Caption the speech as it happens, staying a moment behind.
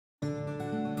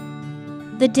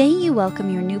The day you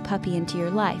welcome your new puppy into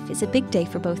your life is a big day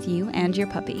for both you and your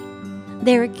puppy.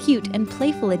 They're a cute and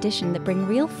playful addition that bring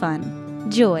real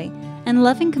fun, joy, and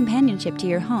loving companionship to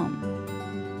your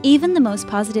home. Even the most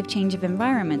positive change of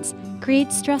environments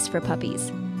creates stress for puppies.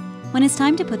 When it's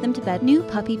time to put them to bed, new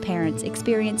puppy parents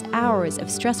experience hours of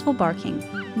stressful barking,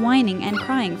 whining, and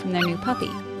crying from their new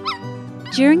puppy.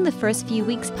 During the first few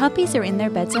weeks, puppies are in their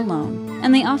beds alone,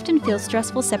 and they often feel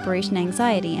stressful separation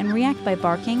anxiety and react by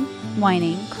barking,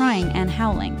 whining, crying, and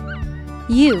howling.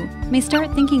 You may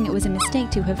start thinking it was a mistake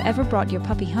to have ever brought your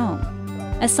puppy home.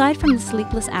 Aside from the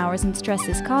sleepless hours and stress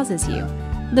this causes you,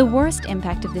 the worst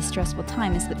impact of this stressful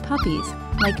time is that puppies,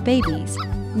 like babies,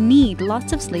 need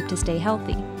lots of sleep to stay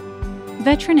healthy.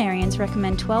 Veterinarians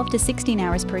recommend 12 to 16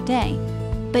 hours per day,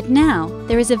 but now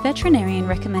there is a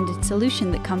veterinarian-recommended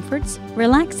solution that comforts,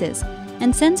 relaxes,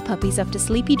 and sends puppies up to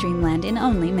sleepy dreamland in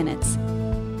only minutes.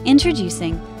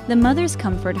 Introducing the Mother's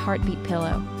Comfort Heartbeat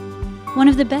Pillow. One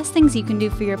of the best things you can do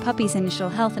for your puppy's initial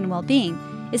health and well-being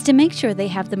is to make sure they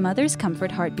have the Mother's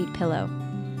Comfort Heartbeat Pillow.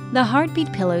 The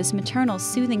Heartbeat Pillow's maternal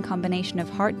soothing combination of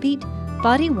heartbeat,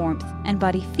 body warmth, and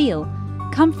body feel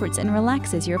comforts and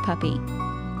relaxes your puppy.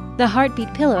 The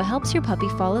Heartbeat Pillow helps your puppy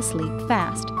fall asleep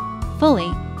fast,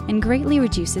 fully, and greatly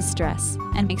reduces stress,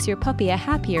 and makes your puppy a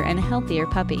happier and healthier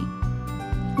puppy.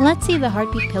 Let's see the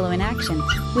Heartbeat Pillow in action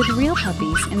with real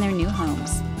puppies in their new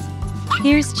homes.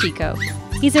 Here's Chico.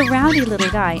 He's a rowdy little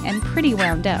guy and pretty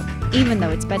wound up, even though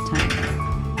it's bedtime.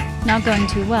 Not going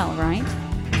too well, right?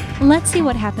 Let's see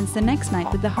what happens the next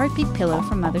night with the Heartbeat Pillow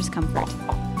from Mother's Comfort.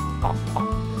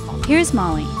 Here's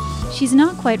Molly. She's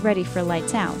not quite ready for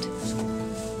lights out.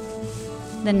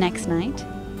 The next night,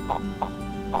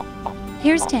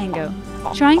 here's Tango,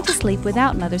 trying to sleep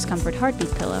without Mother's Comfort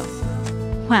Heartbeat Pillow.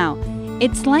 Wow,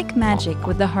 it's like magic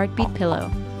with the Heartbeat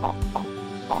Pillow.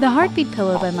 The Heartbeat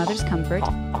Pillow by Mother's Comfort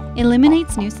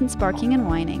eliminates nuisance barking and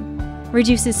whining,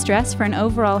 reduces stress for an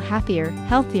overall happier,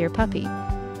 healthier puppy,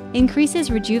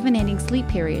 increases rejuvenating sleep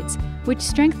periods, which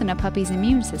strengthen a puppy's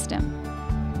immune system.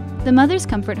 The Mother's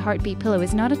Comfort Heartbeat Pillow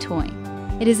is not a toy.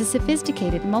 It is a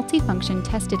sophisticated, multifunction,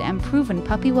 tested, and proven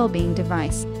puppy well-being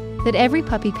device that every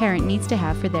puppy parent needs to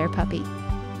have for their puppy.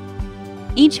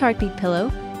 Each Heartbeat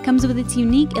Pillow comes with its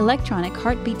unique electronic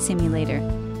heartbeat simulator,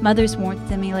 Mother's Warmth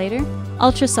Simulator,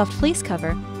 ultra-soft fleece cover,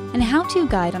 and how-to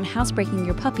guide on housebreaking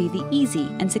your puppy the easy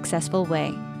and successful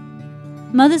way.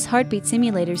 Mother's Heartbeat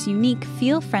Simulator's unique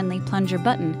feel-friendly plunger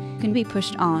button can be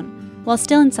pushed on while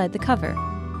still inside the cover.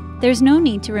 There's no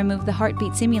need to remove the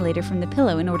Heartbeat Simulator from the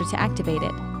pillow in order to activate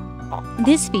it.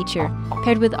 This feature,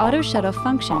 paired with auto shut-off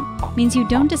function, means you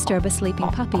don't disturb a sleeping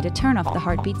puppy to turn off the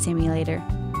Heartbeat Simulator.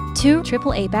 2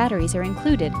 AAA batteries are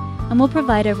included and will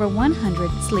provide over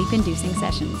 100 sleep-inducing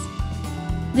sessions.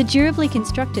 The durably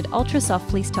constructed ultra-soft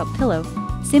fleece-top pillow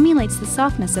simulates the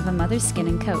softness of a mother's skin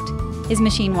and coat, is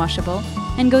machine washable,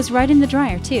 and goes right in the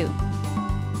dryer too.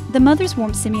 The Mother's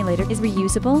Warmth Simulator is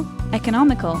reusable,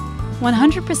 economical,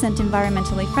 100%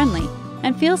 environmentally friendly,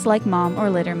 and feels like mom or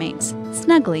litter mates,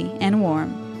 snuggly and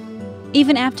warm.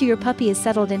 Even after your puppy is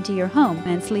settled into your home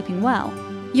and sleeping well,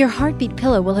 your Heartbeat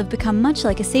Pillow will have become much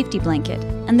like a safety blanket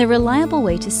and the reliable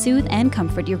way to soothe and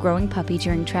comfort your growing puppy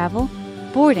during travel,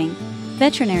 boarding,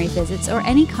 veterinary visits, or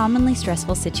any commonly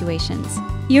stressful situations.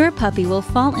 Your puppy will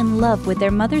fall in love with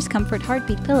their Mother's Comfort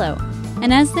Heartbeat Pillow,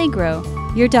 and as they grow,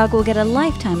 your dog will get a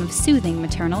lifetime of soothing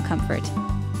maternal comfort.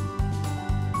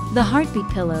 The Heartbeat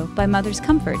Pillow by Mother's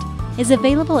Comfort is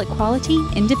available at quality,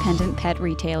 independent pet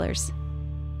retailers.